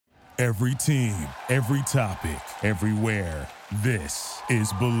Every team, every topic, everywhere. This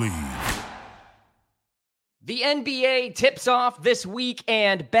is Bleav. The NBA tips off this week,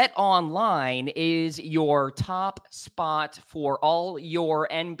 and BetOnline is your top spot for all your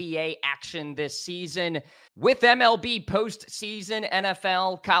NBA action this season. With MLB postseason,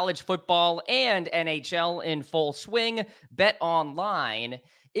 NFL, college football, and NHL in full swing, BetOnline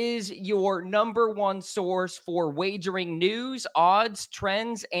is your number one source for wagering news, odds,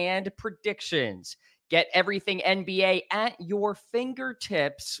 trends, and predictions. Get everything NBA at your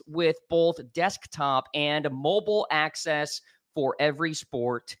fingertips with both desktop and mobile access for every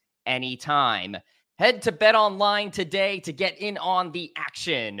sport anytime. Head to BetOnline today to get in on the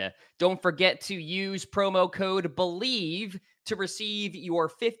action. Don't forget to use promo code Bleav to receive your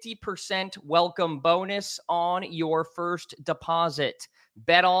 50% welcome bonus on your first deposit.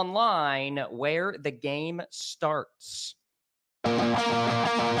 BetOnline, where the game starts.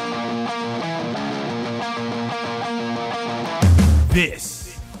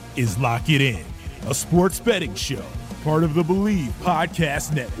 This is Lock It In, a sports betting show, part of the Bleav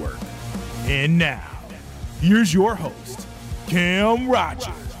Podcast Network. And now, here's your host, Cam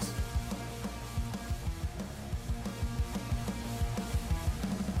Rogers.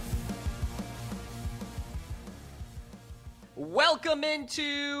 Welcome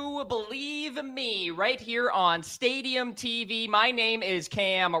into Bleav Me right here on Stadium TV. My name is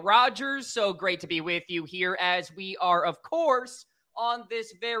Cam Rogers. So great to be with you here as we are, of course, on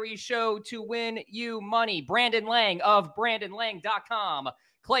this very show to win you money. Brandon Lang of BrandonLang.com.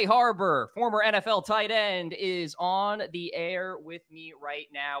 Clay Harbor, former NFL tight end, is on the air with me right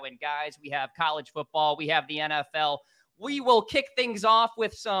now. And guys, we have college football. We have the NFL. We will kick things off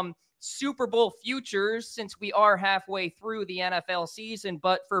with some Super Bowl futures since we are halfway through the NFL season.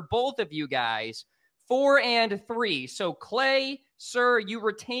 But for both of you guys, 4 and 3. So Clay, sir, you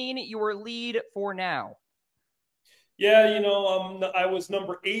retain your lead for now. Yeah, I was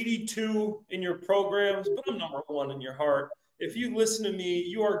number 82 in your programs, but I'm number 1 in your heart. If you listen to me,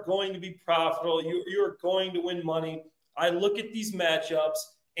 you are going to be profitable. You are going to win money. I look at these matchups,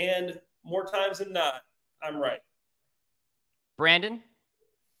 and more times than not, I'm right. Brandon?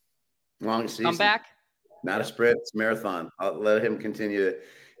 Long season. Come back? Not a sprint, it's a marathon. I'll let him continue to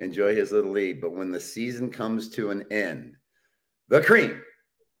enjoy his little lead. But when the season comes to an end, the cream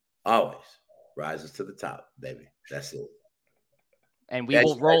always rises to the top, baby. That's it. And we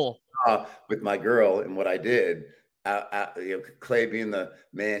will roll. With my girl and what I did, Clay being the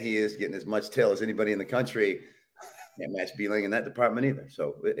man he is, getting as much tail as anybody in the country, can't match Bleav in that department either.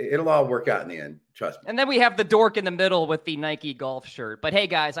 So it'll all work out in the end. Trust me. And then we have the dork in the middle with the Nike golf shirt. But hey,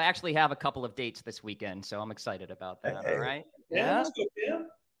 guys, I actually have a couple of dates this weekend, so I'm excited about that. All right? Yeah.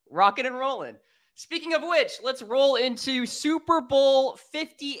 Rocking and rolling. Speaking of which, let's roll into Super Bowl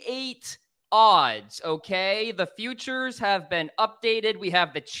 58 odds, okay? The futures have been updated. We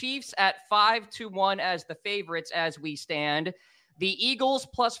have the Chiefs at 5-1 as the favorites as we stand. The Eagles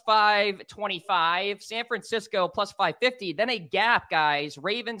plus 525, San Francisco plus 550. Then a gap, guys.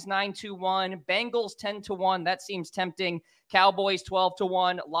 Ravens 9-1, Bengals 10-1. That seems tempting. Cowboys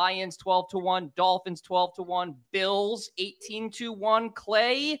 12-1, Lions 12-1, Dolphins 12-1, Bills 18-1.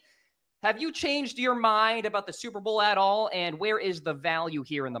 Clay, have you changed your mind about the Super Bowl at all? And where is the value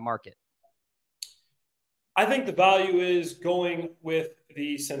here in the market? I think the value is going with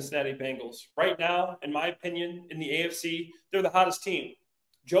the Cincinnati Bengals. Right now, in my opinion, in the AFC, they're the hottest team.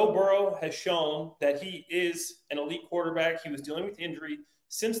 Joe Burrow has shown that he is an elite quarterback. He was dealing with injury.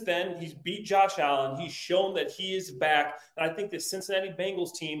 Since then, he's beat Josh Allen. He's shown that he is back. And I think the Cincinnati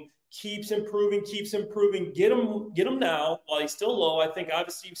Bengals team keeps improving. Get him now while he's still low. I think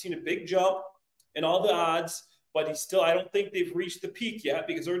obviously you've seen a big jump in all the odds, but I don't think they've reached the peak yet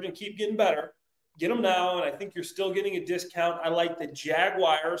because they're going to keep getting better. Get them now, and I think you're still getting a discount. I like the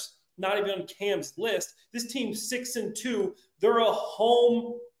Jaguars, not even on Cam's list. This team's 6-2. They're a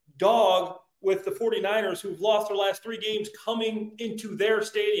home dog with the 49ers, who've lost their last 3 games coming into their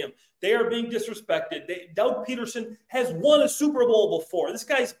stadium. They are being disrespected. Doug Peterson has won a Super Bowl before. This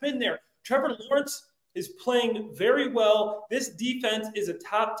guy's been there. Trevor Lawrence is playing very well. This defense is a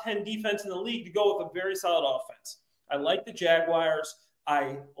top 10 defense in the league to go with a very solid offense. I like the Jaguars.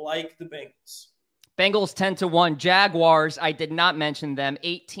 I like the Bengals. Bengals 10-1. Jaguars, I did not mention them,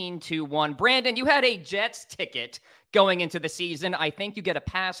 18-1. Brandon, you had a Jets ticket going into the season. I think you get a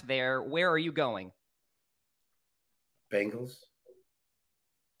pass there. Where are you going? Bengals.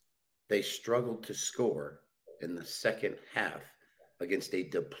 They struggled to score in the second half against a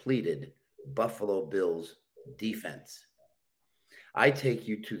depleted Buffalo Bills defense. I take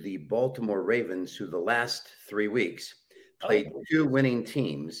you to the Baltimore Ravens, who the last 3 weeks played 2 winning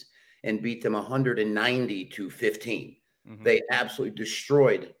teams and beat them 190-15. Mm-hmm. They absolutely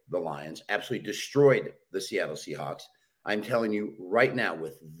destroyed the Lions, absolutely destroyed the Seattle Seahawks. I'm telling you right now,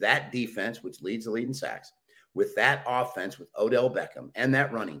 with that defense, which leads the league in sacks, with that offense, with Odell Beckham and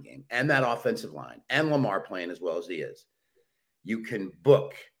that running game and that offensive line and Lamar playing as well as he is, you can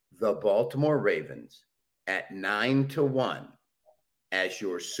book the Baltimore Ravens at 9-1 as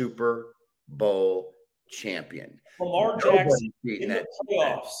your Super Bowl champion. Lamar Jackson in the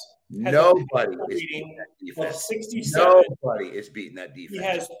playoffs. Nobody is beating that defense. 67. Nobody is beating that defense. He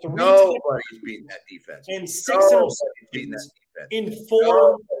has 3 Nobody is beating that defense. And 6 interceptions in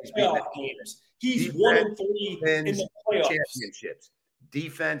 4 playoff games. He's 1-3 in the playoffs. Championships.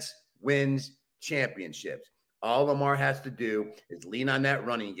 Defense wins championships. All Lamar has to do is lean on that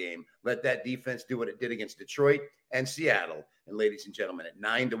running game, let that defense do what it did against Detroit and Seattle. And ladies and gentlemen, at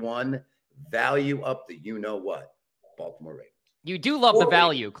 9-1, value up the you-know-what, Baltimore Ravens. You do love the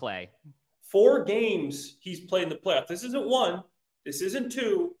value, Clay. 4 games he's played in the playoffs. This isn't 1. This isn't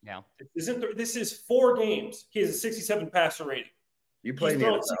 2. Yeah. This isn't 3. This is 4 games. He has a 67 passer rating. You play in the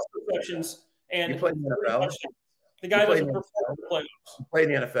NFL. 6 receptions and you play in the NFL. The guy doesn't perform in the playoffs. You play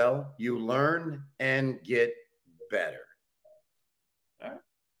in the NFL. You learn and get better. All right.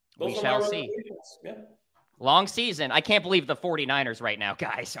 We shall see. Yeah. Long season. I can't believe the 49ers right now,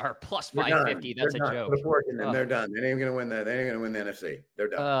 guys, are plus 550. That's a joke. Put a fork in them. They're done. They ain't going to win that. They ain't going to win the NFC. They're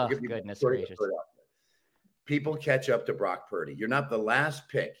done. Oh, goodness gracious. People catch up to Brock Purdy. You're not the last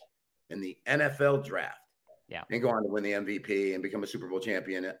pick in the NFL draft. Yeah. And go on to win the MVP and become a Super Bowl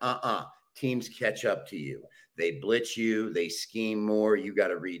champion. Teams catch up to you. They blitz you. They scheme more. You got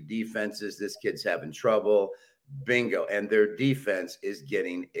to read defenses. This kid's having trouble. Bingo. And their defense is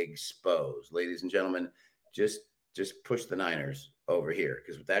getting exposed. Ladies and gentlemen, just push the Niners over here,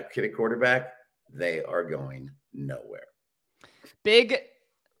 because with that kid at quarterback, they are going nowhere. Big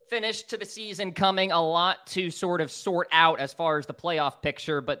finish to the season coming. A lot to sort of sort out as far as the playoff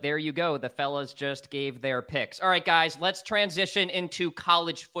picture, but there you go. The fellas just gave their picks. All right, guys, let's transition into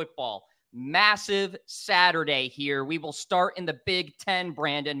college football. Massive Saturday here. We will start in the Big Ten,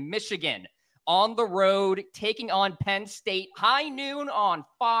 Brandon. Michigan on the road, taking on Penn State. High noon on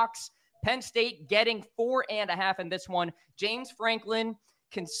Fox. Penn State getting 4.5 in this one. James Franklin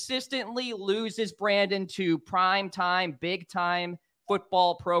consistently loses, Brandon, to prime time, big time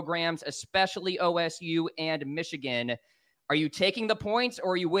football programs, especially OSU and Michigan. Are you taking the points,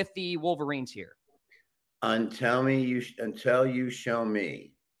 or are you with the Wolverines here? Until you show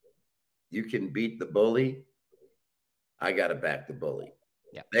me you can beat the bully, I got to back the bully.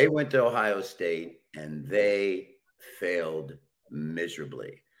 Yeah. They went to Ohio State and they failed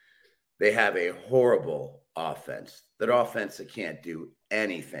miserably. They have a horrible offense. That offense that can't do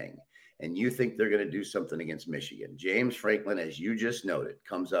anything. And you think they're going to do something against Michigan. James Franklin, as you just noted,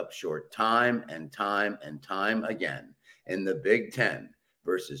 comes up short time and time and time again in the Big Ten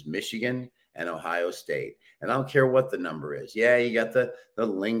versus Michigan and Ohio State. And I don't care what the number is. Yeah, you got the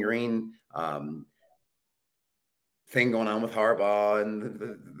lingering thing going on with Harbaugh and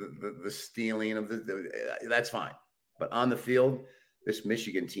the stealing of that's fine. But on the field, this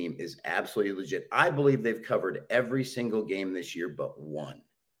Michigan team is absolutely legit. I Bleav they've covered every single game this year but one.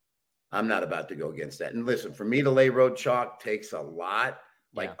 I'm not about to go against that. And listen, for me to lay road chalk takes a lot,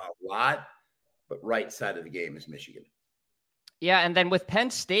 a lot, but right side of the game is Michigan. Yeah, and then with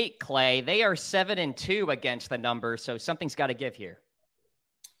Penn State, Clay, they are 7-2 against the number, so something's got to give here.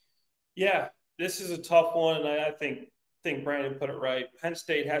 Yeah, this is a tough one, and I think Brandon put it right. Penn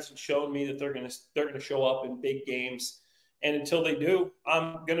State hasn't shown me that they're going to show up in big games. And until they do,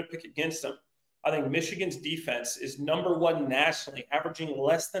 I'm going to pick against them. I think Michigan's defense is number 1 nationally, averaging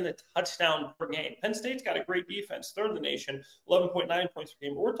less than a touchdown per game. Penn State's got a great defense, third in the nation, 11.9 points per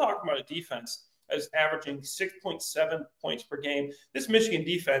game. But we're talking about a defense that's averaging 6.7 points per game. This Michigan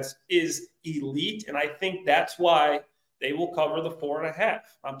defense is elite, and I think that's why they will cover the 4.5.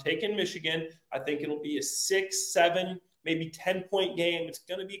 I'm taking Michigan. I think it'll be a 6, 7, maybe 10-point game. It's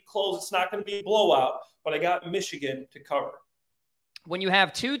going to be close. It's not going to be a blowout, but I got Michigan to cover. When you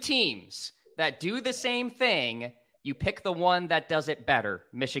have two teams that do the same thing, you pick the one that does it better.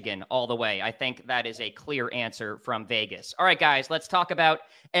 Michigan all the way. I think that is a clear answer from Vegas. All right, guys, let's talk about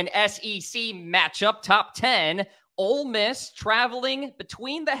an SEC matchup. Top 10, Ole Miss traveling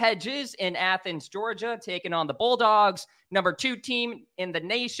between the hedges in Athens, Georgia, taking on the Bulldogs. Number 2 team in the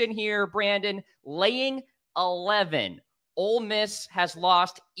nation here, Brandon, laying 11. Ole Miss has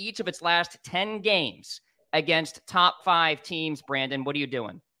lost each of its last 10 games against top 5 teams. Brandon, what are you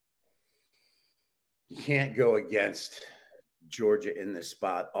doing? You can't go against Georgia in this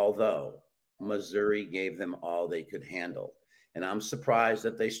spot, although Missouri gave them all they could handle. And I'm surprised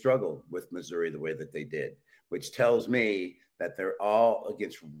that they struggled with Missouri the way that they did, which tells me that they're all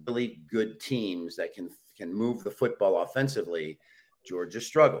against really good teams that can move the football offensively. Georgia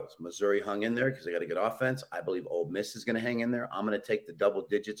struggles. Missouri hung in there because they got a good offense. I believe Ole Miss is going to hang in there. I'm going to take the double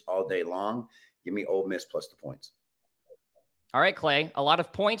digits all day long. Give me Ole Miss plus the points. All right, Clay, a lot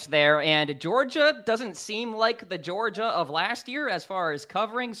of points there. And Georgia doesn't seem like the Georgia of last year as far as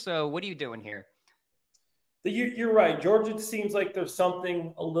covering. So what are you doing here? You're right. Georgia seems like there's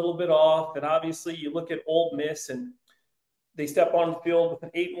something a little bit off. And obviously you look at Ole Miss and they step on the field with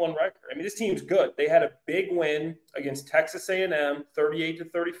an 8-1 record. I mean, this team's good. They had a big win against Texas A&M,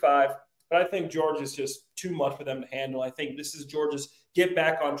 38-35. But I think Georgia's just too much for them to handle. I think this is Georgia's get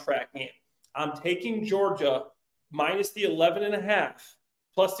back on track game. I'm taking Georgia minus the 11.5,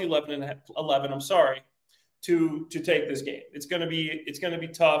 plus the 11, to take this game. It's going to be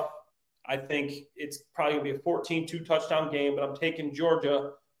tough. I think it's probably going to be a 14-2 touchdown game, but I'm taking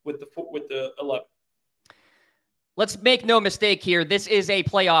Georgia with the 11. Let's make no mistake here. This is a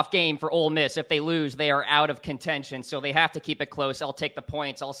playoff game for Ole Miss. If they lose, they are out of contention, so they have to keep it close. I'll take the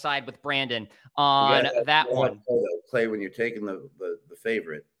points. I'll side with Brandon on that one. Clay, when you're taking the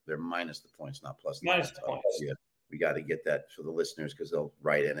favorite, they're minus the points, not plus. Minus the points. Yeah, we got to get that for the listeners because they'll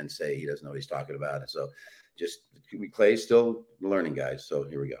write in and say he doesn't know what he's talking about. And so Clay's still learning, guys. So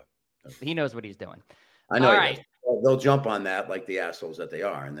here we go. He knows what he's doing. I know. All right. They'll jump on that like the assholes that they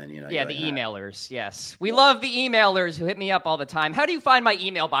are. And then, Yeah, the emailers. Yes. We love the emailers who hit me up all the time. How do you find my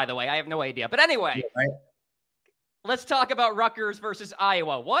email, by the way? I have no idea. But anyway, Let's talk about Rutgers versus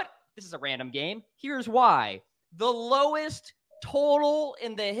Iowa. What? This is a random game. Here's why. The lowest total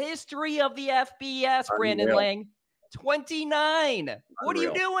in the history of the FBS, Brandon Lang, 29. What are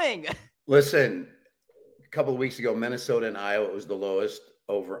you doing? Listen, a couple of weeks ago, Minnesota and Iowa was the lowest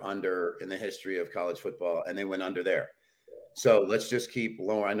over-under in the history of college football, and they went under there. So let's just keep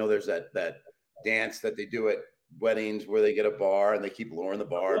lowering. I know there's that dance that they do at weddings where they get a bar and they keep lowering the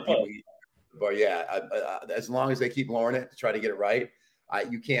bar. People eat the bar. Yeah, as long as they keep lowering it to try to get it right,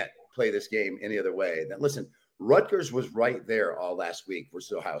 you can't play this game any other way. Then listen, Rutgers was right there all last week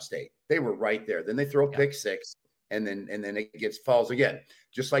versus Ohio State. They were right there. Then they throw a pick six, and then it falls again,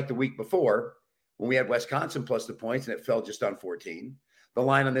 just like the week before when we had Wisconsin plus the points and it fell just on 14. The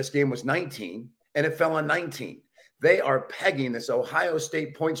line on this game was 19, and it fell on 19. They are pegging this Ohio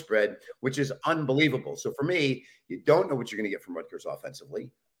State point spread, which is unbelievable. So for me, you don't know what you're going to get from Rutgers offensively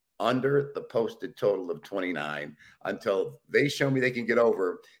under the posted total of 29 until they show me they can get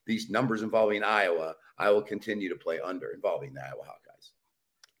over these numbers involving Iowa. I will continue to play under involving the Iowa Hawkeyes.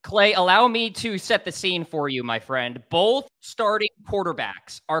 Clay, allow me to set the scene for you, my friend. Both starting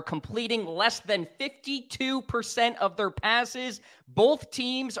quarterbacks are completing less than 52% of their passes. Both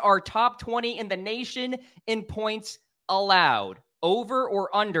teams are top 20 in the nation in points allowed. Over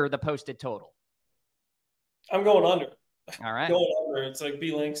or under the posted total? I'm going under. All right. Going under. It's like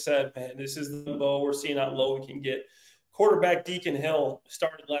B-Link said, man, this is the low. We're seeing how low we can get. Quarterback Deacon Hill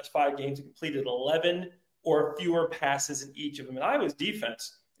started the last 5 games and completed 11 or fewer passes in each of them. And Iowa's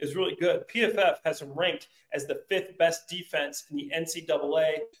defense is really good. PFF has them ranked as the 5th best defense in the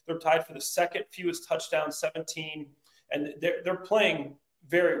NCAA. They're tied for the 2nd fewest touchdowns, 17, and they're playing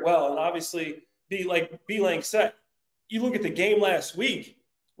very well. And obviously, like B-Lang said, you look at the game last week,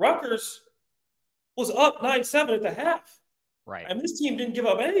 Rutgers was up 9-7 at the half. Right. And this team didn't give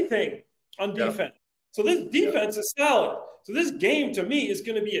up anything on defense. So this defense is solid. So this game, to me, is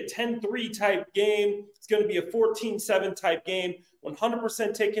going to be a 10-3 type game. It's going to be a 14-7 type game.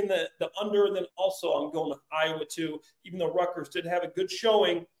 100% taking the under. And then also I'm going with Iowa, too. Even though Rutgers did have a good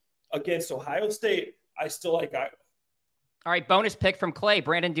showing against Ohio State, I still like Iowa. All right, bonus pick from Clay.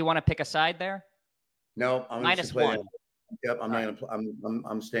 Brandon, do you want to pick a side there? No, I'm -1. Yep, I'm not going to.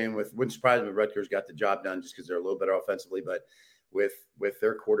 I'm staying with. Wouldn't surprise me. Rutgers got the job done just because they're a little better offensively, but with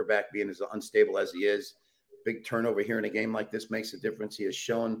their quarterback being as unstable as he is, big turnover here in a game like this makes a difference. He has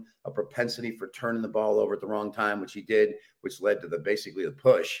shown a propensity for turning the ball over at the wrong time, which he did, which led to basically the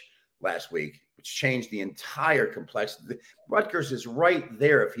push last week, which changed the entire complexity. Rutgers is right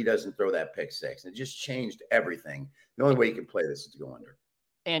there if he doesn't throw that pick six. It just changed everything. The only way you can play this is to go under.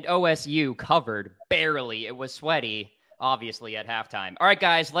 And OSU covered barely. It was sweaty, obviously, at halftime. All right,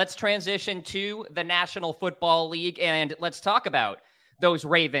 guys, let's transition to the National Football League, and let's talk about those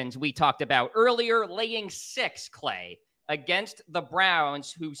Ravens we talked about earlier, laying 6, Clay, against the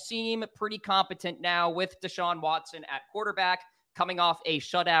Browns, who seem pretty competent now with Deshaun Watson at quarterback, coming off a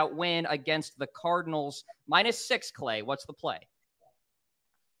shutout win against the Cardinals. -6, Clay. What's the play?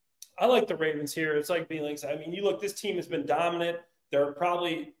 I like the Ravens here. It's like B-Link said. I mean, you look, this team has been dominant. They're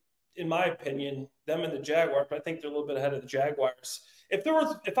probably in my opinion, them and the Jaguars, but I think they're a little bit ahead of the Jaguars.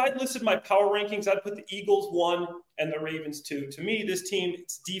 If I listed my power rankings, I'd put the Eagles 1 and the Ravens 2. To me, this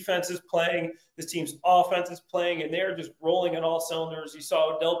team's defense is playing, this team's offense is playing, and they're just rolling on all cylinders. You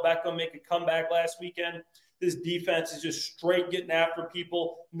saw Odell Beckham make a comeback last weekend. This defense is just straight getting after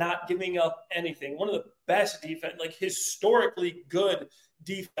people, not giving up anything. One of the best defense, like historically good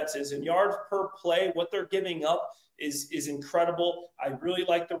defenses and yards per play. What they're giving up is incredible. I really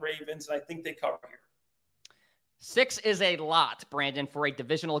like the Ravens, and I think they cover here. 6 is a lot, Brandon, for a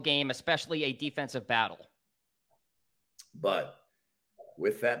divisional game, especially a defensive battle. But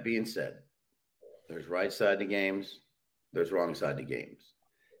with that being said, there's right side to games, there's wrong side to games.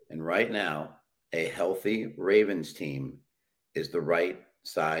 And right now, a healthy Ravens team is the right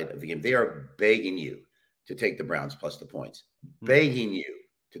side of the game. They are begging you to take the Browns plus the points, begging you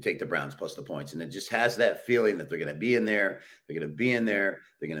to take the Browns plus the points. And it just has that feeling that they're going to be in there, they're going to be in there,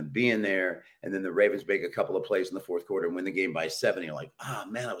 they're going to be in there. And then the Ravens make a couple of plays in the fourth quarter and win the game by 7. You're like,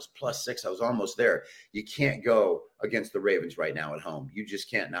 man, I was +6. I was almost there. You can't go against the Ravens right now at home. You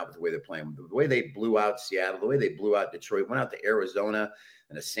just can't, not with the way they're playing. The way they blew out Seattle, the way they blew out Detroit, went out to Arizona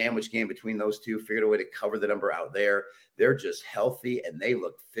and a sandwich game between those two, figured a way to cover the number out there. They're just healthy and they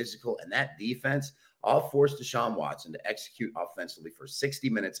look physical. And that defense, I'll force Deshaun Watson to execute offensively for 60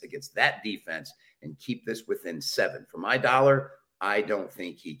 minutes against that defense and keep this within 7. For my dollar, I don't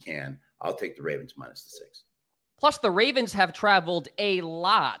think he can. I'll take the Ravens minus the 6. Plus, the Ravens have traveled a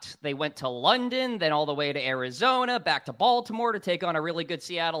lot. They went to London, then all the way to Arizona, back to Baltimore to take on a really good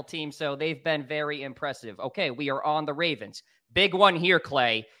Seattle team. So they've been very impressive. Okay, we are on the Ravens. Big one here,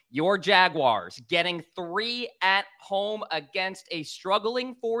 Clay. Your Jaguars getting 3 at home against a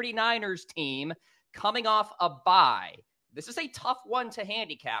struggling 49ers team coming off a bye. This is a tough one to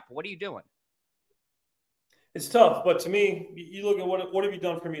handicap. What are you doing? It's tough, but to me, you look at what have you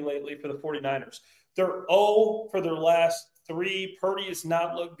done for me lately for the 49ers? They're 0 for their last 3. Purdy has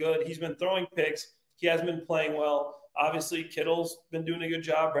not looked good. He's been throwing picks. He hasn't been playing well. Obviously, Kittle's been doing a good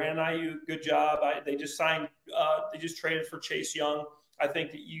job. Brandon Ayuk, good job. They just traded for Chase Young. I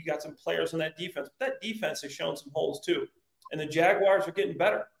think that you got some players in that defense. But that defense has shown some holes too. And the Jaguars are getting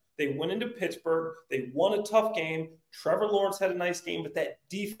better. They went into Pittsburgh. They won a tough game. Trevor Lawrence had a nice game, but that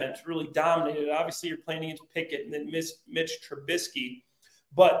defense really dominated. Obviously, you're playing against Pickett and then Mitch Trubisky.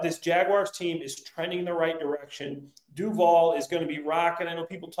 But this Jaguars team is trending in the right direction. Duval is going to be rocking. I know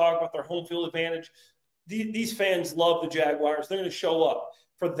people talk about their home field advantage. These fans love the Jaguars. They're going to show up.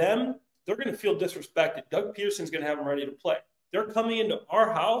 For them, they're going to feel disrespected. Doug Peterson's going to have them ready to play. They're coming into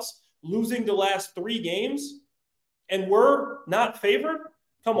our house, losing the last 3 games, and we're not favored?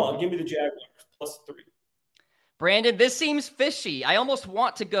 Come on, give me the Jaguars +3. Brandon, this seems fishy. I almost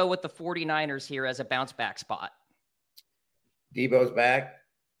want to go with the 49ers here as a bounce back spot. Debo's back.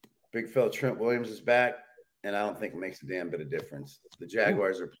 Big fella Trent Williams is back. And I don't think it makes a damn bit of difference. The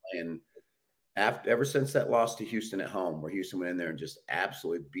Jaguars are playing ever since that loss to Houston at home, where Houston went in there and just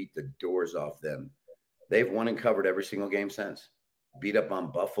absolutely beat the doors off them. They've won and covered every single game since. Beat up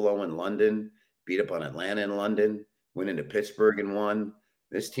on Buffalo and London, beat up on Atlanta and London, went into Pittsburgh and won.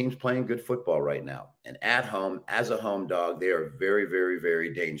 This team's playing good football right now. And at home, as a home dog, they are very, very,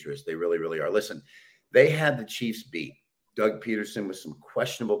 very dangerous. They really, really are. Listen, they had the Chiefs beat. Doug Peterson with some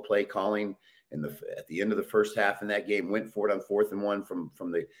questionable play calling at the end of the first half in that game, went for it on 4th and 1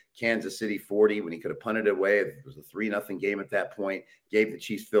 from the Kansas City 40 when he could have punted it away. It was a 3-0 game at that point, gave the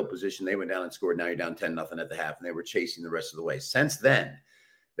Chiefs field position. They went down and scored. Now you're down 10-0 at the half, and they were chasing the rest of the way. Since then,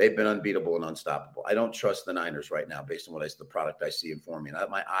 they've been unbeatable and unstoppable. I don't trust the Niners right now based on the product I see informing me.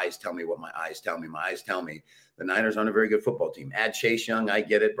 My eyes tell me what my eyes tell me. My eyes tell me the Niners aren't a very good football team. Add Chase Young, I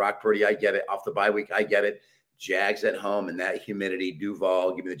get it. Brock Purdy, I get it. Off the bye week, I get it. Jags at home and that humidity,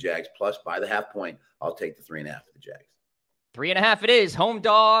 Duval, give me the Jags. Plus, by the half point, I'll take the 3.5 for the Jags. 3.5 it is. Home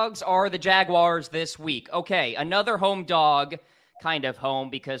dogs are the Jaguars this week. Okay, another home dog, kind of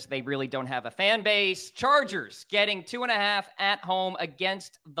home because they really don't have a fan base. Chargers getting 2.5 at home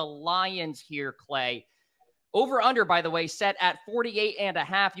against the Lions here, Clay. Over-under, by the way, set at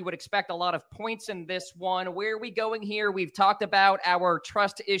 48.5. You would expect a lot of points in this one. Where are we going here? We've talked about our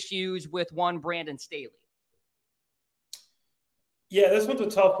trust issues with one Brandon Staley. Yeah, this one's a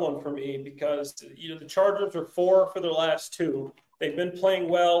tough one for me because, the Chargers are 4 for their last 2. They've been playing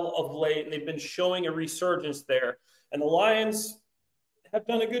well of late, and they've been showing a resurgence there. And the Lions have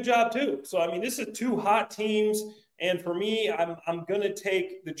done a good job too. So, this is 2 hot teams. And for me, I'm going to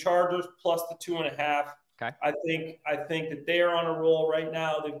take the Chargers plus the 2.5. Okay. I think that they are on a roll right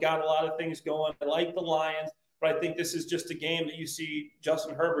now. They've got a lot of things going. I like the Lions, but I think this is just a game that you see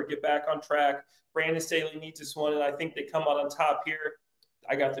Justin Herbert get back on track. Brandon Staley needs this one, and I think they come out on top here.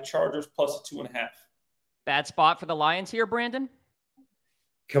 I got the Chargers plus a 2.5. Bad spot for the Lions here, Brandon?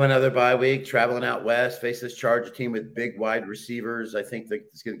 Coming another bye week, traveling out west, face this Charger team with big wide receivers. I think that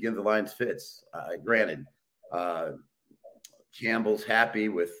it's going to give the Lions fits. Granted, Campbell's happy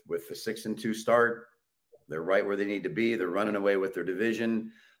with the 6-2 start. They're right where they need to be. They're running away with their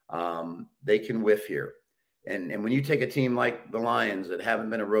division. They can whiff here. And when you take a team like the Lions that haven't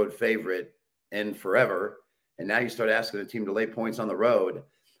been a road favorite in forever, and now you start asking a team to lay points on the road,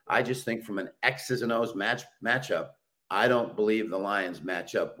 I just think from an X's and O's matchup, I don't believe the Lions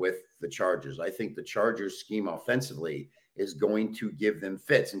match up with the Chargers. I think the Chargers scheme offensively is going to give them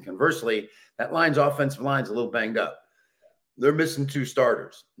fits. And conversely, that Lions offensive line is a little banged up. They're missing 2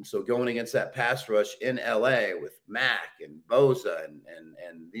 starters. And so going against that pass rush in LA with Mack and Bosa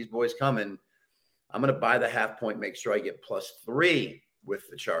and these boys coming, I'm going to buy the half point, make sure I get +3 with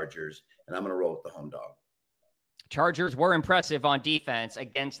the Chargers, and I'm going to roll with the home dog. Chargers were impressive on defense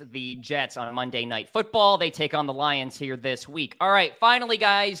against the Jets on Monday Night Football. They take on the Lions here this week. All right, finally,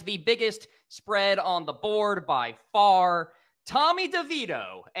 guys, the biggest spread on the board by far. Tommy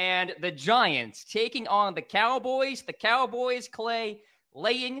DeVito and the Giants taking on the Cowboys. The Cowboys, Clay,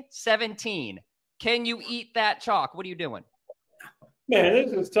 laying 17. Can you eat that chalk? What are you doing? Man,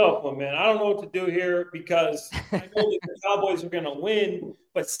 this is a tough one, man. I don't know what to do here because I know that the Cowboys are going to win,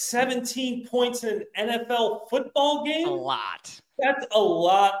 but 17 points in an NFL football game? A lot. That's a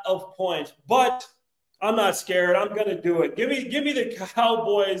lot of points, but I'm not scared. I'm going to do it. Give me the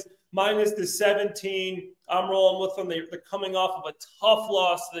Cowboys minus the 17. I'm rolling with them. They're coming off of a tough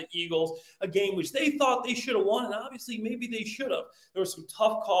loss to the Eagles, a game which they thought they should have won, and obviously maybe they should have. There were some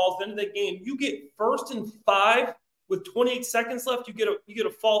tough calls. At the end of the game, you get 1st and 5 with 28 seconds left. You get a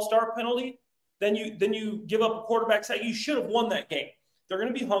false start penalty. Then you give up a quarterback sack. You should have won that game. They're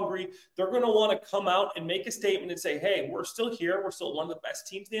going to be hungry. They're going to want to come out and make a statement and say, hey, we're still here. We're still one of the best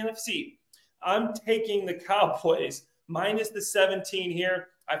teams in the NFC. I'm taking the Cowboys minus the 17 here.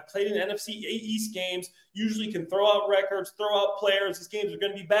 I've played in NFC East games, usually can throw out records, throw out players. These games are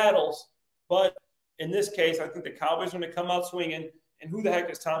going to be battles. But in this case, I think the Cowboys are going to come out swinging. And who the heck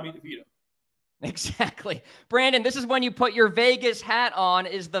is Tommy DeVito? Exactly. Brandon, this is when you put your Vegas hat on.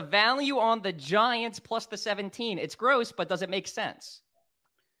 Is the value on the Giants plus the 17? It's gross, but does it make sense?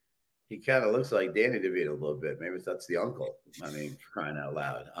 He kind of looks like Danny DeVito a little bit. Maybe that's the uncle. I mean, crying out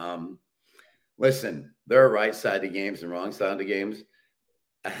loud. Listen, there are right side of games and wrong side of games.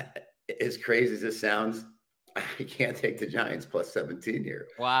 As crazy as this sounds, I can't take the Giants plus 17 here.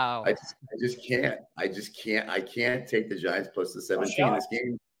 Wow. I just can't. I can't take the Giants plus the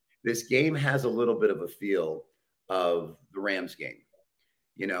 17. This game has a little bit of a feel of the Rams game.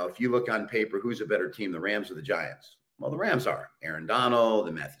 You know, if you look on paper, who's a better team, the Rams or the Giants? Well, the Rams are. Aaron Donald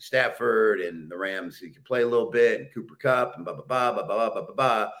and Matthew Stafford, and the Rams, he can play a little bit, and Cooper Kupp, and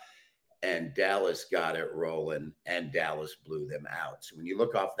blah. And Dallas got it rolling, and Dallas blew them out. So when you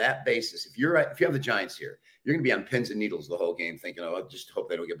look off that basis, if you have the Giants here, you're going to be on pins and needles the whole game thinking, oh, I just hope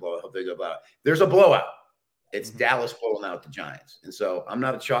they don't get blown out. Hope they get blown out. There's a blowout. It's Dallas blowing out the Giants. And so I'm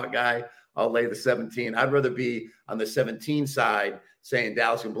not a chalk guy. I'll lay the 17. I'd rather be on the 17 side saying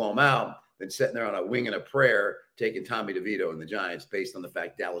Dallas can blow them out than sitting there on a wing and a prayer taking Tommy DeVito and the Giants based on the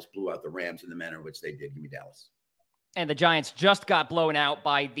fact Dallas blew out the Rams in the manner in which they did. Give me Dallas. And the Giants just got blown out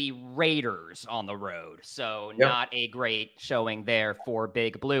by the Raiders on the road. So not a great showing there for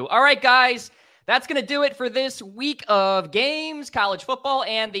Big Blue. All right, guys, that's going to do it for this week of games, college football,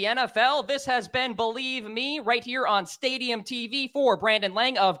 and the NFL. This has been Bleav Me right here on Stadium TV for Brandon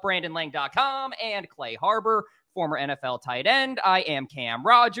Lang of BrandonLang.com and Clay Harbor, former NFL tight end. I am Cam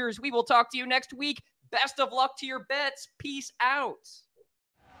Rogers. We will talk to you next week. Best of luck to your bets. Peace out.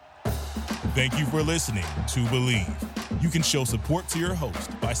 Thank you for listening to Bleav. You can show support to your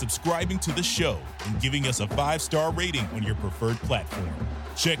host by subscribing to the show and giving us a 5-star rating on your preferred platform.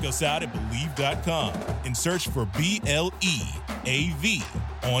 Check us out at Bleav.com and search for BLEAV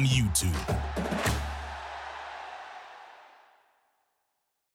on YouTube.